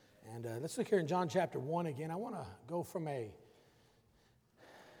And let's look here in John chapter 1 again. I want to go from a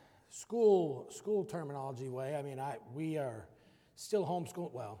school terminology way. I mean, we are still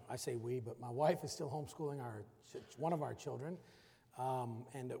homeschooling. Well, I say we, but my wife is still homeschooling one of our children.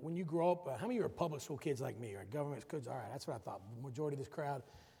 And when you grow up, how many of you are public school kids like me, or government kids? All right, that's what I thought. The majority of this crowd,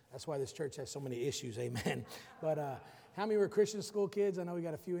 that's why this church has so many issues, amen. But how many were Christian school kids? I know we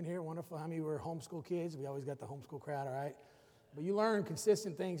got a few in here, wonderful. How many were homeschool kids? We always got the homeschool crowd, all right? But you learn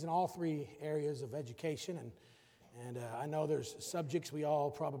consistent things in all three areas of education, and I know there's subjects we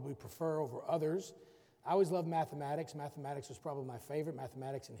all probably prefer over others. I always loved mathematics. Mathematics was probably my favorite.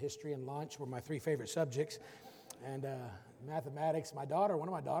 Mathematics and history and lunch were my three favorite subjects. And mathematics, one of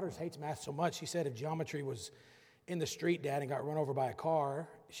my daughters hates math so much, she said if geometry was in the street, Dad, and got run over by a car,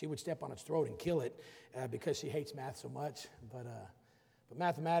 she would step on its throat and kill it because she hates math so much. But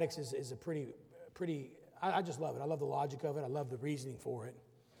mathematics is a pretty, I just love it. I love the logic of it. I love the reasoning for it.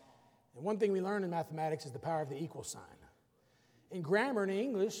 And one thing we learn in mathematics is the power of the equal sign. In grammar in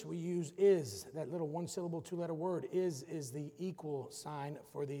English, we use is, that little one-syllable, two-letter word. Is the equal sign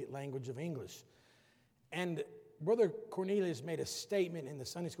for the language of English. And Brother Cornelius made a statement in the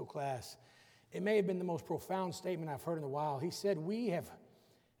Sunday school class. It may have been the most profound statement I've heard in a while. He said, we have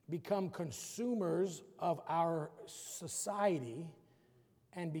become consumers of our society,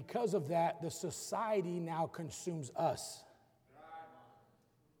 and because of that, the society now consumes us.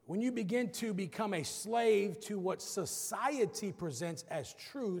 When you begin to become a slave to what society presents as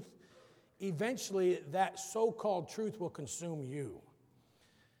truth, eventually that so-called truth will consume you.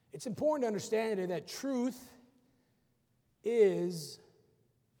 It's important to understand today that truth is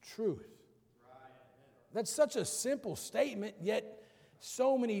truth. That's such a simple statement, yet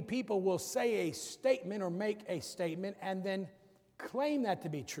so many people will say a statement or make a statement and then claim that to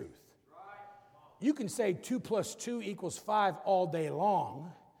be truth. You can say 2 + 2 = 5 all day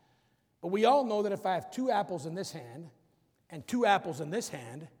long, but we all know that if I have 2 apples in this hand and 2 apples in this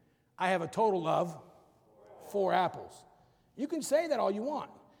hand, I have a total of 4 apples. You can say that all you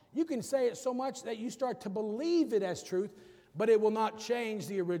want. You can say it so much that you start to believe it as truth, but it will not change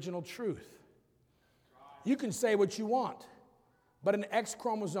the original truth. You can say what you want, but an X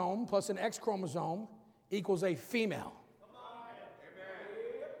chromosome plus an X chromosome equals a female.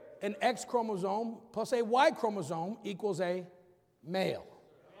 An X chromosome plus a Y chromosome equals a male.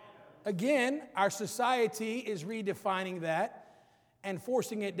 Again, our society is redefining that and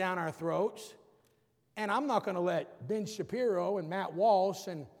forcing it down our throats. And I'm not going to let Ben Shapiro and Matt Walsh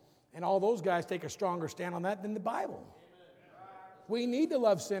and all those guys take a stronger stand on that than the Bible. We need to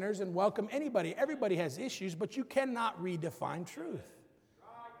love sinners and welcome anybody. Everybody has issues, but you cannot redefine truth.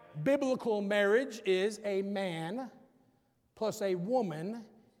 Biblical marriage is a man plus a woman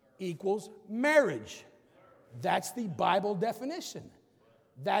equals marriage. That's the Bible definition.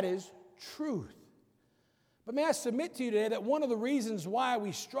 That is truth. But may I submit to you today that one of the reasons why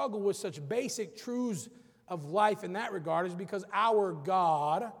we struggle with such basic truths of life in that regard is because our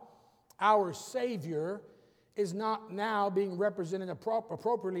God, our Savior, is not now being represented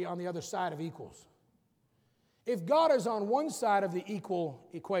appropriately on the other side of equals. If God is on one side of the equal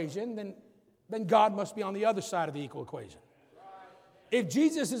equation, then God must be on the other side of the equal equation. If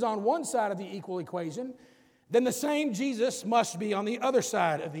Jesus is on one side of the equal equation, then the same Jesus must be on the other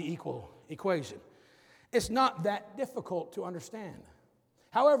side of the equal equation. It's not that difficult to understand.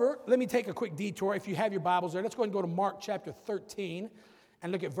 However, let me take a quick detour. If you have your Bibles there, let's go ahead and go to Mark chapter 13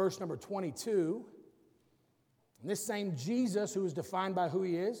 and look at verse number 22. And this same Jesus, who is defined by who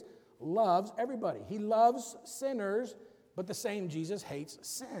he is, loves everybody. He loves sinners, but the same Jesus hates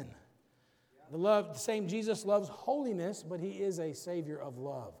sin. The same Jesus loves holiness, but he is a Savior of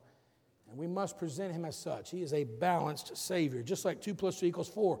love. And we must present him as such. He is a balanced Savior. Just like 2 + 2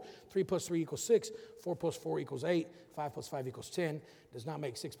 = 4, 3 + 3 = 6, 4 + 4 = 8, 5 + 5 = 10, does not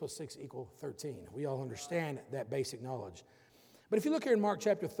make 6 + 6 = 13. We all understand that basic knowledge. But if you look here in Mark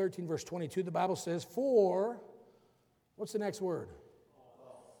chapter 13, verse 22, the Bible says, what's the next word?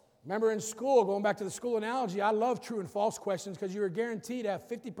 Remember in school, going back to the school analogy, I love true and false questions because you are guaranteed to have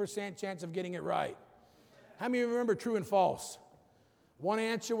 50% chance of getting it right. How many of you remember true and false? One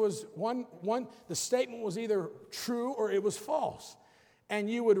answer was, the statement was either true or it was false. And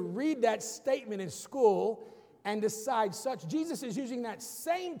you would read that statement in school and decide such. Jesus is using that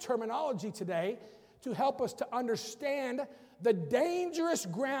same terminology today to help us to understand the dangerous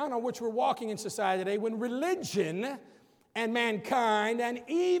ground on which we're walking in society today when religion and mankind and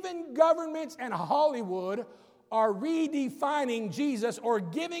even governments and Hollywood are redefining Jesus or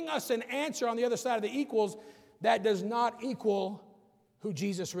giving us an answer on the other side of the equals that does not equal who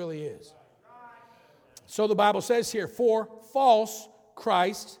Jesus really is. So the Bible says here, for false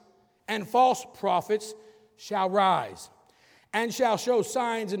Christ and false prophets shall rise, and shall show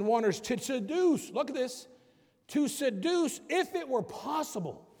signs and wonders to seduce, look at this, to seduce, if it were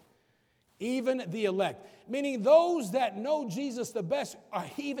possible, even the elect. Meaning those that know Jesus the best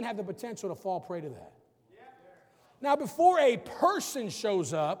even have the potential to fall prey to that. Now, before a person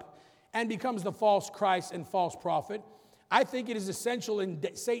shows up and becomes the false Christ and false prophet, I think it is essential in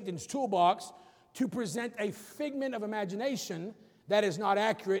Satan's toolbox to present a figment of imagination that is not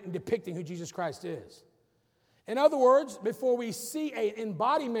accurate in depicting who Jesus Christ is. In other words, before we see an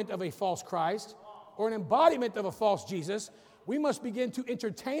embodiment of a false Christ or an embodiment of a false Jesus, we must begin to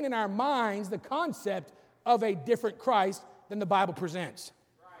entertain in our minds the concept of a different Christ than the Bible presents.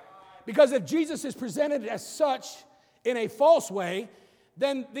 Because if Jesus is presented as such in a false way,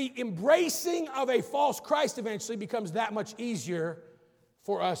 then the embracing of a false Christ eventually becomes that much easier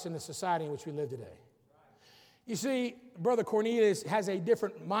for us in the society in which we live today. You see, Brother Cornelius has a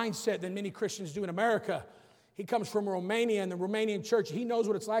different mindset than many Christians do in America. He comes from Romania and the Romanian church. He knows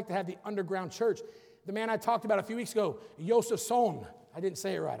what it's like to have the underground church. The man I talked about a few weeks ago, Joseph Son. I didn't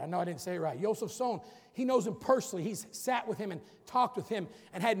say it right. I know I didn't say it right. Joseph Son. He knows him personally. He's sat with him and talked with him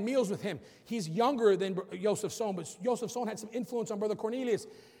and had meals with him. He's younger than Joseph Son, but Joseph Son had some influence on Brother Cornelius.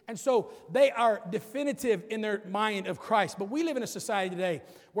 And so they are definitive in their mind of Christ. But we live in a society today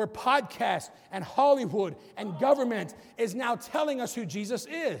where podcasts and Hollywood and government is now telling us who Jesus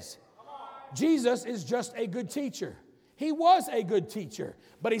is. Jesus is just a good teacher. He was a good teacher,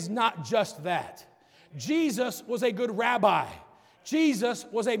 but he's not just that. Jesus was a good rabbi. Jesus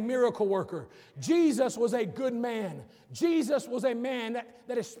was a miracle worker. Jesus was a good man. Jesus was a man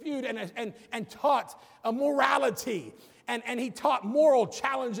that eschewed and taught a morality. And he taught moral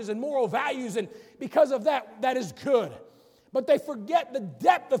challenges and moral values. And because of that, that is good. But they forget the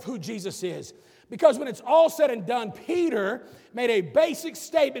depth of who Jesus is. Because when it's all said and done, Peter made a basic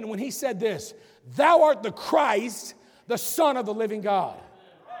statement when he said this: "Thou art the Christ, the Son of the living God."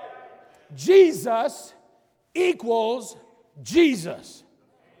 Jesus equals Jesus.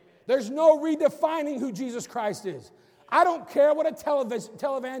 There's no redefining who Jesus Christ is. I don't care what a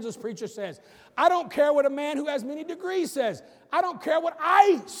televangelist preacher says. I don't care what a man who has many degrees says. I don't care what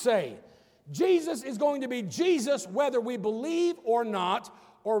I say. Jesus is going to be Jesus whether we believe or not,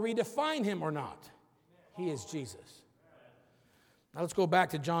 or redefine him or not. He is Jesus. Now let's go back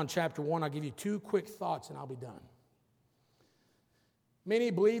to John chapter 1. I'll give you 2 quick thoughts and I'll be done.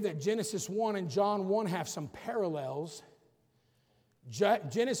 Many believe that Genesis 1 and John 1 have some parallels.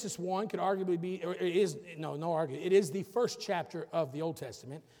 Genesis 1 could arguably be, or it is, no argument, it is the first chapter of the Old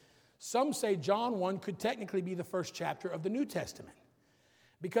Testament. Some say John 1 could technically be the first chapter of the New Testament.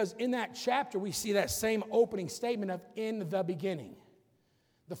 Because in that chapter, we see that same opening statement of "in the beginning."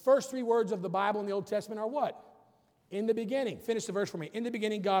 The first 3 words of the Bible in the Old Testament are what? In the beginning. Finish the verse for me. In the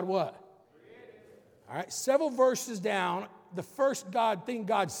beginning, God what? Created. All right, several verses down, the first thing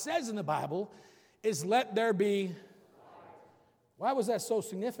God says in the Bible is "let there be." Why was that so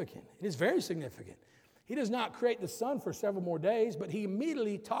significant? It is very significant. He does not create the sun for several more days, but he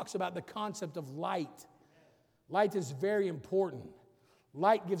immediately talks about the concept of light. Light is very important.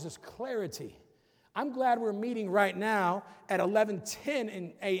 Light gives us clarity. I'm glad we're meeting right now at 11:10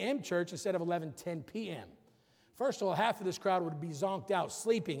 in a.m. church instead of 11:10 p.m. First of all, half of this crowd would be zonked out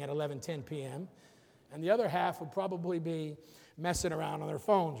sleeping at 11:10 p.m., and the other half would probably be messing around on their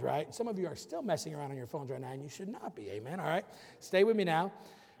phones, right? Some of you are still messing around on your phones right now, and you should not be, amen, all right? Stay with me now.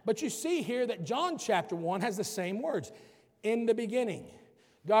 But you see here that John chapter 1 has the same words, in the beginning.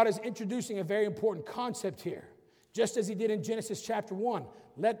 God is introducing a very important concept here. Just as he did in Genesis chapter 1,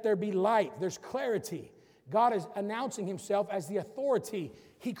 let there be light. There's clarity. God is announcing himself as the authority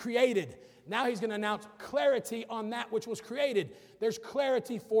he created. Now he's going to announce clarity on that which was created. There's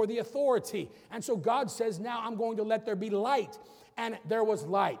clarity for the authority. And so God says, now I'm going to let there be light. And there was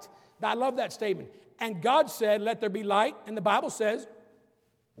light. Now, I love that statement. And God said, let there be light. And the Bible says,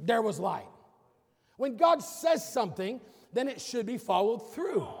 there was light. When God says something, then it should be followed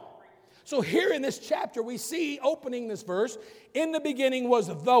through. So here in this chapter, we see, opening this verse, in the beginning was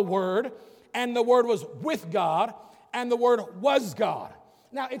the Word, and the Word was with God, and the Word was God.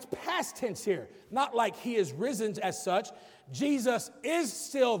 Now, it's past tense here, not like he is risen as such. Jesus is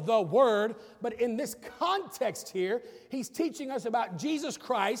still the Word, but in this context here, he's teaching us about Jesus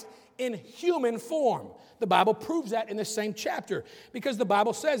Christ in human form. The Bible proves that in the same chapter, because the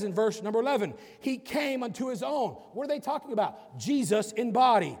Bible says in verse number 11, he came unto his own. What are they talking about? Jesus in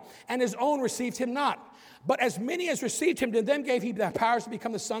body, and his own received him not. But as many as received him, to them gave he the powers to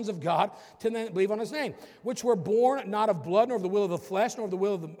become the sons of God, to them that believe on his name, which were born not of blood, nor of the will of the flesh, nor of the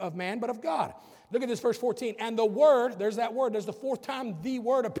will of man, but of God. Look at this, verse 14. And the Word, there's that word, there's the fourth time the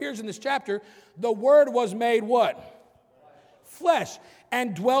Word appears in this chapter. The Word was made what? Flesh,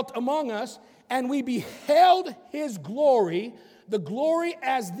 and dwelt among us, and we beheld his glory, the glory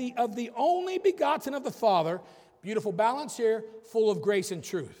as of the only begotten of the Father. Beautiful balance here, full of grace and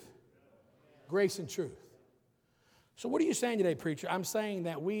truth. Grace and truth. So what are you saying today, preacher? I'm saying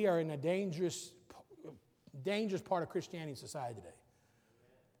that we are in a dangerous part of Christianity society today.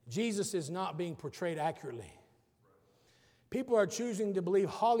 Jesus is not being portrayed accurately. People are choosing to believe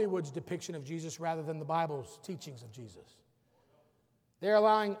Hollywood's depiction of Jesus rather than the Bible's teachings of Jesus. They're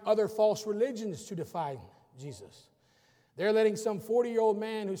allowing other false religions to define Jesus. They're letting some 40-year-old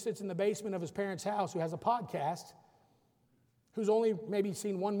man who sits in the basement of his parents' house, who has a podcast, who's only maybe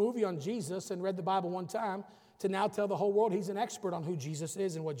seen one movie on Jesus and read the Bible one time, to now tell the whole world he's an expert on who Jesus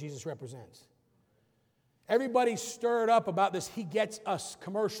is and what Jesus represents. Everybody's stirred up about this He Gets Us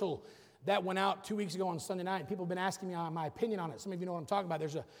commercial that went out 2 weeks ago on Sunday night. People have been asking me my opinion on it. Some of you know what I'm talking about.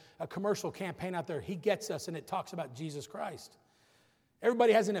 There's a commercial campaign out there, He Gets Us, and it talks about Jesus Christ.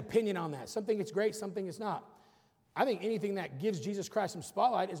 Everybody has an opinion on that. Something is great, something is not. I think anything that gives Jesus Christ some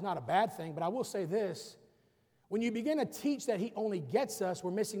spotlight is not a bad thing, but I will say this. When you begin to teach that He only gets us,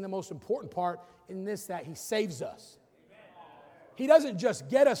 we're missing the most important part in this, that He saves us. He doesn't just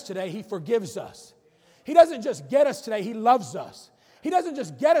get us today, He forgives us. He doesn't just get us today, He loves us. He doesn't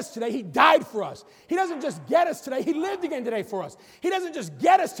just get us today, He died for us. He doesn't just get us today, He lived again today for us. He doesn't just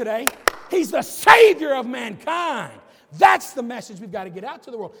get us today, He's the Savior of mankind. That's the message we've got to get out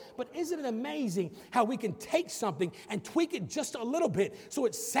to the world. But isn't it amazing how we can take something and tweak it just a little bit so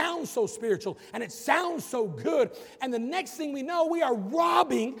it sounds so spiritual and it sounds so good, and the next thing we know, we are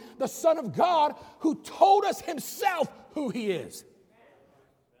robbing the Son of God who told us Himself who He is.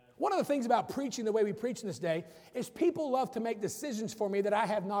 One of the things about preaching the way we preach in this day is people love to make decisions for me that I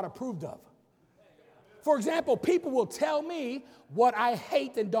have not approved of. For example, people will tell me what I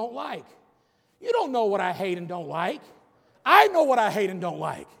hate and don't like. You don't know what I hate and don't like. I know what I hate and don't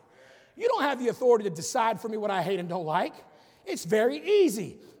like. You don't have the authority to decide for me what I hate and don't like. It's very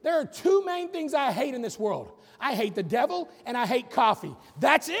easy. There are two main things I hate in this world. I hate the devil and I hate coffee.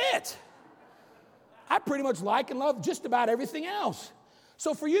 That's it. I pretty much like and love just about everything else.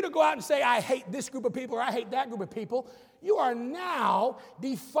 So for you to go out and say, I hate this group of people or I hate that group of people, you are now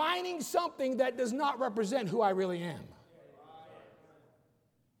defining something that does not represent who I really am.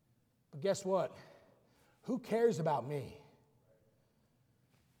 But guess what? Who cares about me?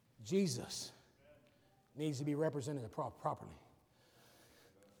 Jesus needs to be represented properly.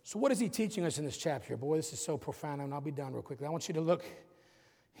 So what is he teaching us in this chapter? Boy, this is so profound, and I'll be done real quickly. I want you to look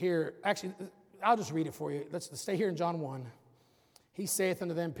here. Actually, I'll just read it for you. Let's stay here in John 1. He saith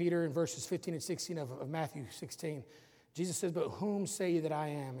unto them, Peter, in verses 15 and 16 of Matthew 16, Jesus says, but whom say ye that I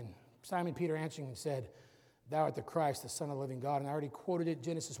am? And Simon Peter answering and said, thou art the Christ, the Son of the living God. And I already quoted it,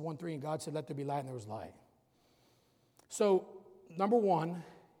 Genesis 1:3, and God said, let there be light, and there was light. So, number one,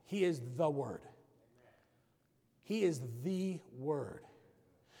 He is the Word. He is the Word.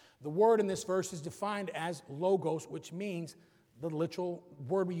 The Word in this verse is defined as logos, which means the literal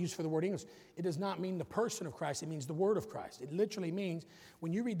word we use for the word English. It does not mean the person of Christ. It means the Word of Christ. It literally means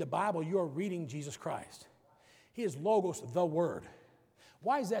when you read the Bible, you are reading Jesus Christ. He is logos, the Word.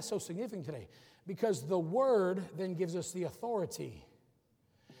 Why is that so significant today? Because the Word then gives us the authority.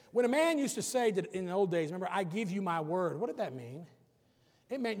 When a man used to say that in the old days, remember, I give you my word, what did that mean?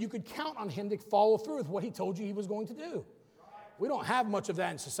 It meant you could count on him to follow through with what he told you he was going to do. We don't have much of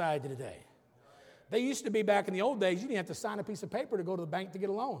that in society today. They used to be back in the old days, you didn't have to sign a piece of paper to go to the bank to get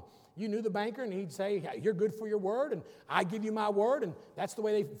a loan. You knew the banker, and he'd say, you're good for your word, and I give you my word. And that's the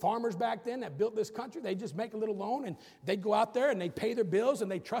way farmers back then that built this country, they'd just make a little loan, and they'd go out there, and they'd pay their bills,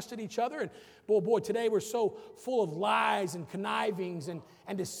 and they trusted each other. And boy, today we're so full of lies and connivings and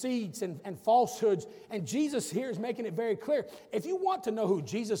deceits and falsehoods. And Jesus here is making it very clear. If you want to know who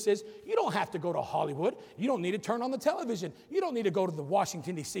Jesus is, you don't have to go to Hollywood. You don't need to turn on the television. You don't need to go to the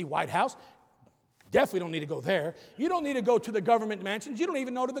Washington, D.C. White House. Definitely don't need to go there. You don't need to go to the government mansions. You don't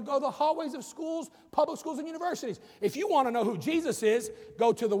even know to go to the hallways of schools, public schools, and universities. If you want to know who Jesus is,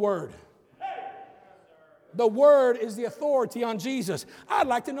 go to the Word. The Word is the authority on Jesus. I'd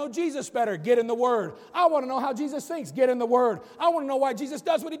like to know Jesus better. Get in the Word. I want to know how Jesus thinks. Get in the Word. I want to know why Jesus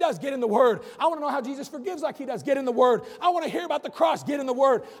does what He does. Get in the Word. I want to know how Jesus forgives like He does. Get in the Word. I want to hear about the cross. Get in the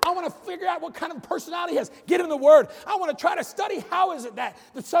Word. I want to figure out what kind of personality He has. Get in the Word. I want to try to study how is it that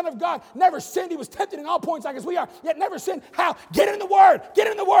the Son of God never sinned. He was tempted in all points like as we are, yet never sinned. How? Get in the Word. Get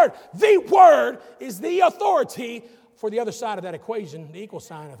in the Word. The Word is the authority for the other side of that equation, the equal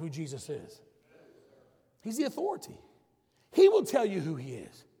sign of who Jesus is. He's the authority. He will tell you who He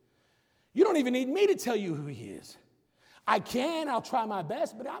is. You don't even need me to tell you who He is. I'll try my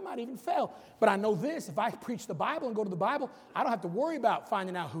best, but I might even fail. But I know this, if I preach the Bible and go to the Bible, I don't have to worry about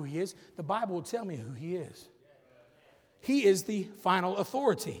finding out who He is. The Bible will tell me who He is. He is the final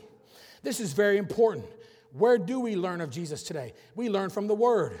authority. This is very important. Where do we learn of Jesus today? We learn from the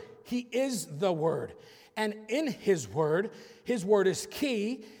Word. He is the Word. And in His Word is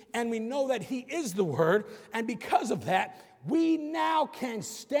key. And we know that He is the Word, and because of that, we now can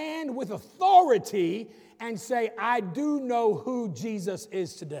stand with authority and say, I do know who Jesus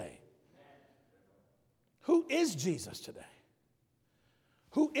is today. Who is Jesus today?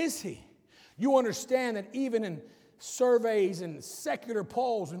 Who is He? You understand that even in surveys and secular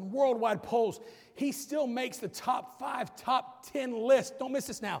polls and worldwide polls, He still makes the top 5, top 10 list, don't miss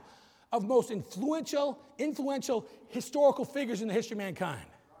this now, of most influential historical figures in the history of mankind.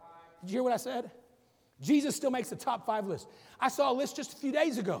 Did you hear what I said? Jesus still makes the top 5 list. I saw a list just a few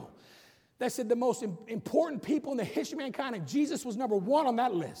days ago that said the most important people in the history of mankind, and Jesus was number 1 on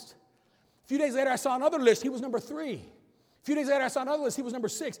that list. A few days later, I saw another list. He was number 3. A few days later, I saw another list. He was number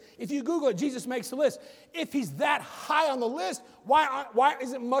 6. If you Google it, Jesus makes the list. If He's that high on the list, why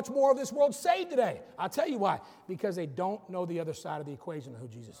isn't much more of this world saved today? I'll tell you why. Because they don't know the other side of the equation of who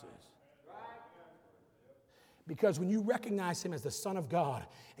Jesus is. Because when you recognize Him as the Son of God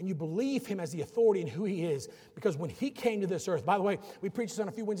and you believe Him as the authority in who He is, because when He came to this earth, by the way, we preached this on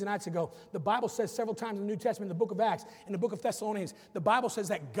a few Wednesday nights ago, the Bible says several times in the New Testament, in the book of Acts, in the book of Thessalonians, the Bible says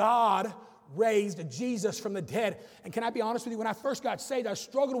that God raised Jesus from the dead. And can I be honest with you? When I first got saved, I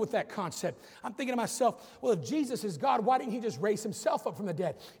struggled with that concept. I'm thinking to myself, well, if Jesus is God, why didn't He just raise Himself up from the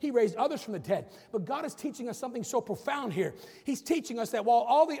dead? He raised others from the dead. But God is teaching us something so profound here. He's teaching us that while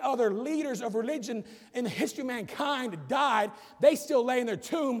all the other leaders of religion in the history of mankind died, they still lay in their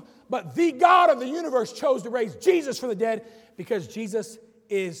tomb. But the God of the universe chose to raise Jesus from the dead because Jesus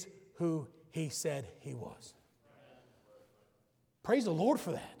is who He said He was. Praise the Lord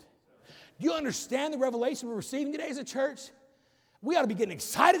for that. Do you understand the revelation we're receiving today as a church? We ought to be getting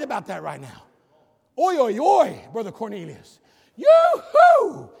excited about that right now. Oi, oi, oi, Brother Cornelius.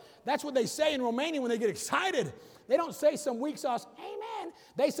 Yoo-hoo! That's what they say in Romania when they get excited. They don't say some weak sauce, amen.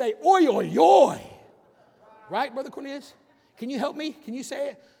 They say, oi, oi, oi. Right, Brother Cornelius? Can you help me? Can you say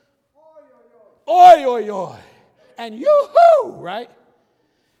it? Oi, oi, oi. And yoo-hoo, right?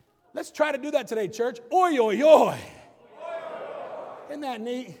 Let's try to do that today, church. Oi, oi, oi. Isn't that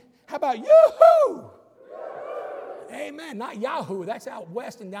neat? How about yoo-hoo? Amen. Not Yahoo. That's out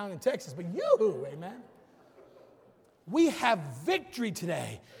west and down in Texas, but yoo-hoo. Amen. We have victory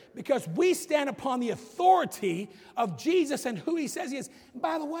today because we stand upon the authority of Jesus and who He says He is. And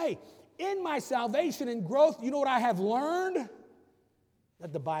by the way, in my salvation and growth, you know what I have learned?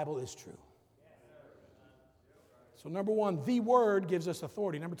 That the Bible is true. So number 1, the Word gives us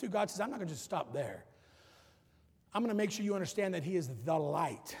authority. Number 2, God says, I'm not going to just stop there. I'm going to make sure you understand that He is the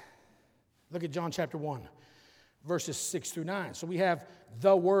light. Look at John chapter 1, verses 6 through 9. So we have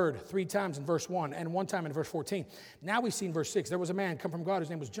the Word 3 times in verse 1 and 1 time in verse 14. Now we see in verse 6, there was a man come from God whose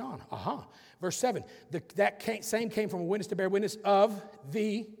name was John. Verse 7, same came from a witness to bear witness of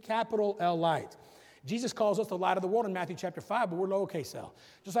the capital L light. Jesus calls us the light of the world in Matthew chapter 5, but we're lowercase l.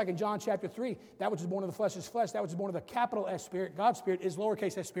 Just like in John chapter 3, that which is born of the flesh is flesh. That which is born of the capital S spirit, God's spirit, is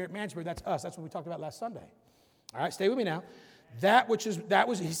lowercase s spirit, man's spirit. That's us. That's what we talked about last Sunday. All right, stay with me now.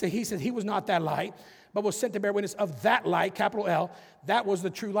 He said he was not that light, but was sent to bear witness of that light, capital L. That was the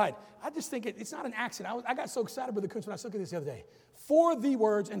true light. I just think it's not an accident. I got so excited, Brother Kuntz, when I was looking at this the other day. 4 the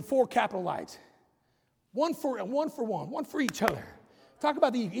words and 4 capital lights. One for one for each other. Talk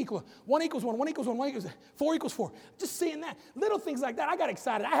about the equal. 1 equals 1, 1 equals 1, 1 equals 4 equals 4. Just seeing that. Little things like that, I got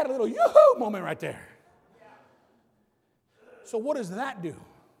excited. I had a little yoo-hoo moment right there. So what does that do?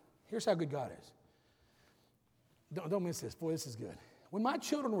 Here's how good God is. Don't miss this. Boy, this is good. When my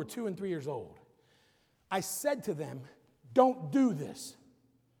children were 2 and 3 years old, I said to them, don't do this.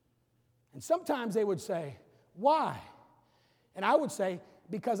 And sometimes they would say, why? And I would say,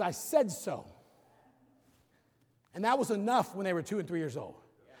 because I said so. And that was enough when they were 2 and 3 years old.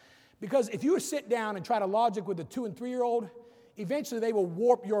 Because if you sit down and try to logic with a 2 and 3 year old, eventually they will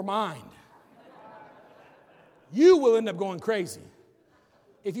warp your mind. You will end up going crazy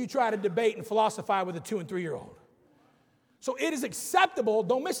if you try to debate and philosophize with a 2 and 3-year-old. So it is acceptable,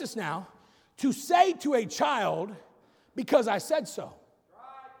 don't miss this now, to say to a child, because I said so.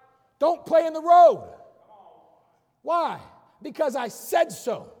 Don't play in the road. Why? Because I said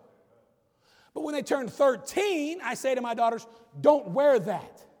so. But when they turn 13, I say to my daughters, don't wear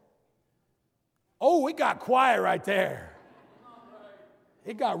that. Oh, it got quiet right there.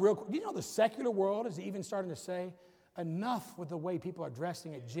 It got real quiet. You know the secular world is even starting to say, enough with the way people are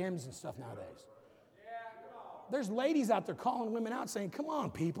dressing at gyms and stuff nowadays. There's ladies out there calling women out saying, come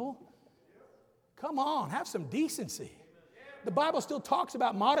on, people. Come on, have some decency. The Bible still talks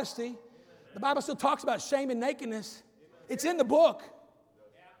about modesty. The Bible still talks about shame and nakedness. It's in the book.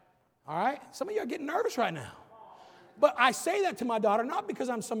 All right? Some of you are getting nervous right now. But I say that to my daughter, not because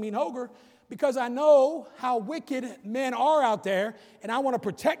I'm some mean ogre, because I know how wicked men are out there, and I want to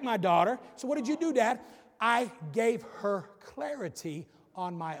protect my daughter. So what did you do, Dad? I gave her clarity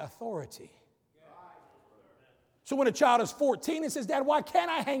on my authority. So when a child is 14 and says, Dad, why can't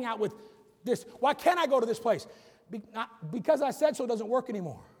I hang out with this? Why can't I go to this place? Because I said so doesn't work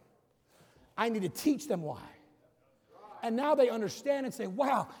anymore. I need to teach them why. And now they understand and say,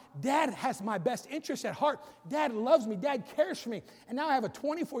 wow, Dad has my best interest at heart. Dad loves me. Dad cares for me. And now I have a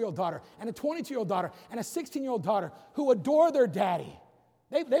 24-year-old daughter and a 22-year-old daughter and a 16-year-old daughter who adore their daddy.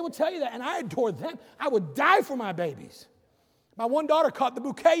 They will tell you that, and I adore them. I would die for my babies. My one daughter caught the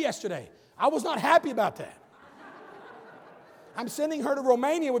bouquet yesterday. I was not happy about that. I'm sending her to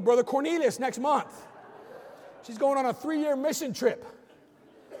Romania with Brother Cornelius next month. She's going on a 3-year mission trip.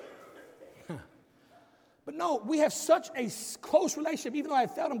 But no, we have such a close relationship. Even though I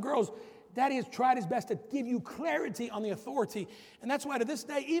tell them, girls, Daddy has tried his best to give you clarity on the authority. And that's why to this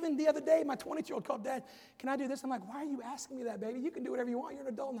day, even the other day, my 22-year-old called, Dad, can I do this? I'm like, why are you asking me that, baby? You can do whatever you want. You're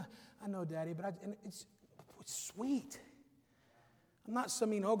an adult. I know, Daddy, but it's sweet. I'm not some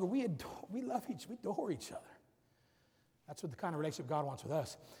mean ogre. We love we adore each other. That's what the kind of relationship God wants with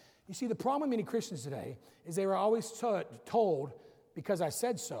us. You see, the problem with many Christians today is they were always told, because I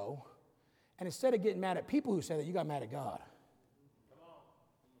said so, and instead of getting mad at people who say that, you got mad at God.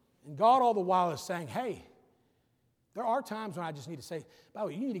 And God all the while is saying, hey, there are times when I just need to say, by the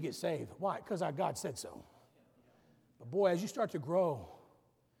way, you need to get saved. Why? Because God said so. But boy, as you start to grow,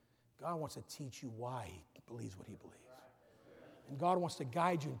 God wants to teach you why he believes what he believes. And God wants to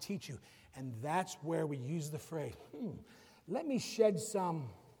guide you and teach you. And that's where we use the phrase, let me shed some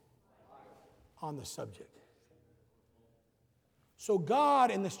on the subject. So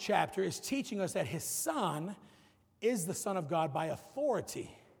God in this chapter is teaching us that his Son is the Son of God by authority.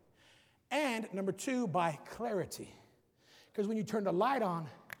 And number 2, by clarity. Because when you turn the light on,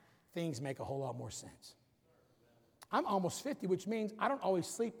 things make a whole lot more sense. I'm almost 50, which means I don't always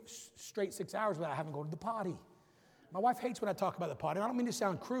sleep straight 6 hours without having to go to the potty. My wife hates when I talk about the potty. I don't mean to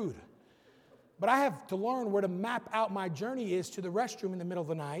sound crude. But I have to learn where to map out my journey is to the restroom in the middle of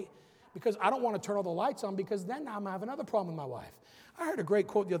the night, because I don't want to turn all the lights on, because then I'm going to have another problem with my wife. I heard a great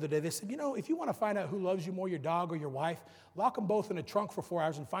quote the other day. They said, if you want to find out who loves you more, your dog or your wife, lock them both in a trunk for 4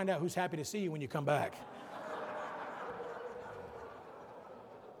 hours and find out who's happy to see you when you come back.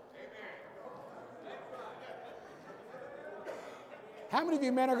 How many of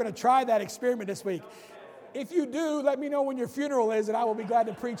you men are going to try that experiment this week? If you do, let me know when your funeral is, and I will be glad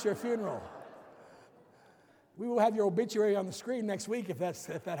to preach your funeral. We will have your obituary on the screen next week if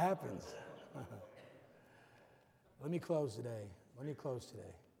that happens. Let me close today.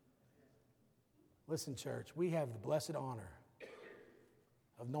 Listen, church, we have the blessed honor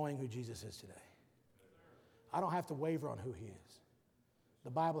of knowing who Jesus is today. I don't have to waver on who he is.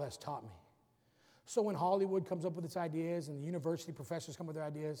 The Bible has taught me. So when Hollywood comes up with its ideas and the university professors come with their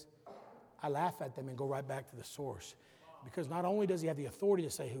ideas, I laugh at them and go right back to the source. Because not only does he have the authority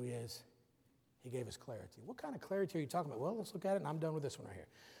to say who he is, he gave us clarity. What kind of clarity are you talking about? Well, let's look at it, and I'm done with this one right here.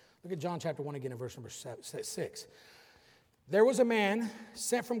 Look at John chapter 1 again in verse number 6. There was a man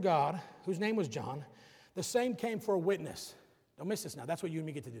sent from God whose name was John. The same came for a witness. Don't miss this now. That's what you and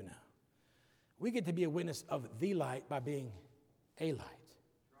me get to do now. We get to be a witness of the light by being a light.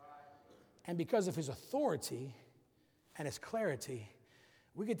 And because of his authority and his clarity,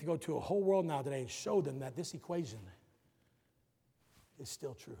 we get to go to a whole world now today and show them that this equation is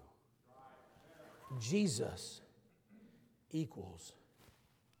still true. Jesus equals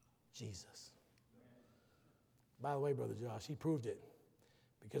Jesus. By the way, Brother Josh, he proved it.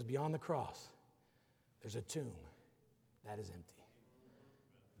 Because beyond the cross, there's a tomb that is empty.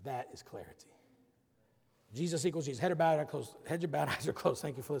 That is clarity. Jesus equals Jesus. Heads are bowed, eyes are closed.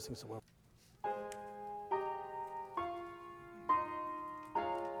 Thank you for listening so well.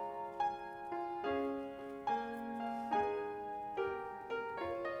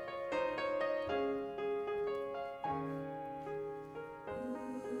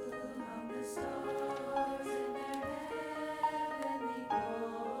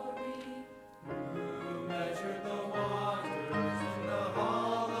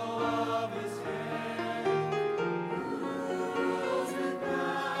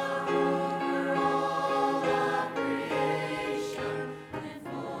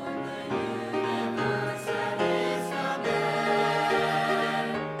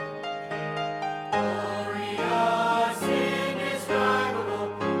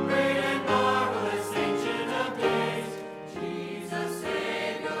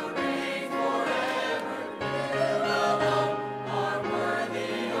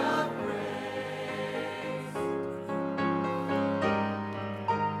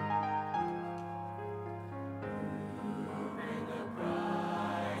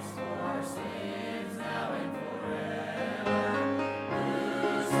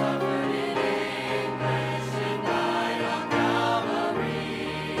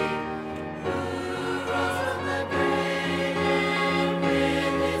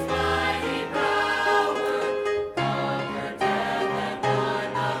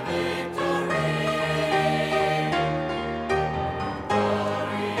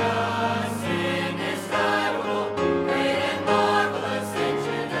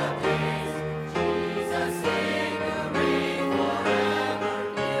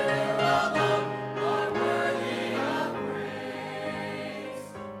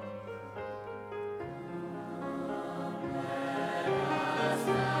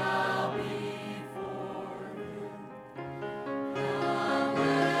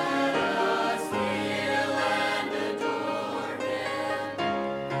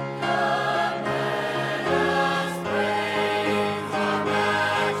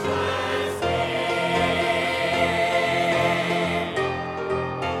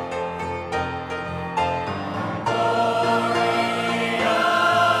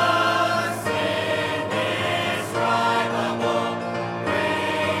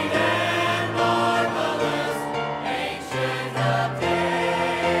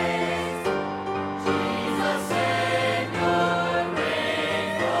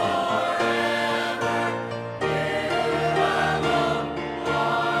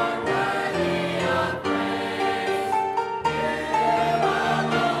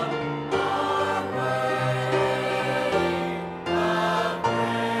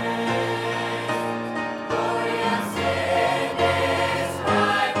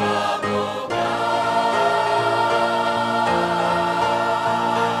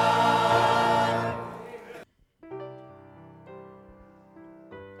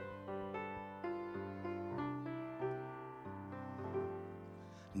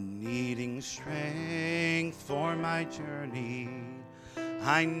 Needing strength for my journey,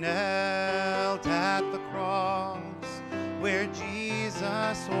 I knelt at the cross where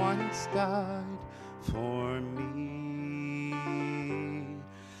Jesus once died for me.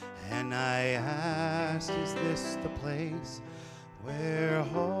 And I asked, is this the place where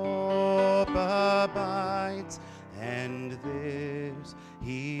hope abides? And this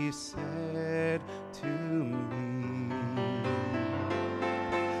he said to me.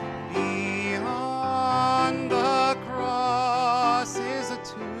 Beyond the cross is a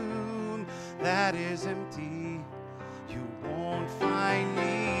tomb that is empty. You won't find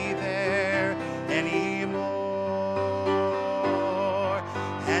me there anymore.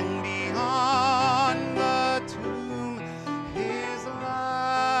 And beyond the tomb is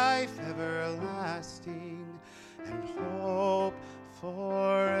life everlasting and hope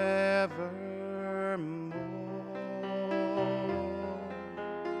forevermore.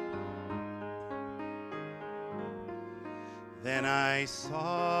 Then I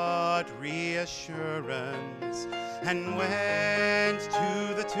sought reassurance and went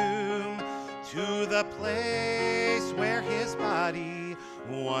to the tomb, to the place where his body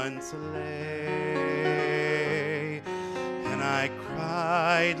once lay. And I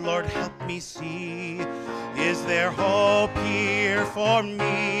cried, Lord, help me see, is there hope here for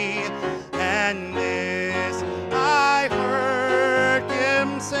me? And this I heard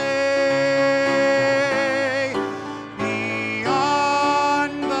him say,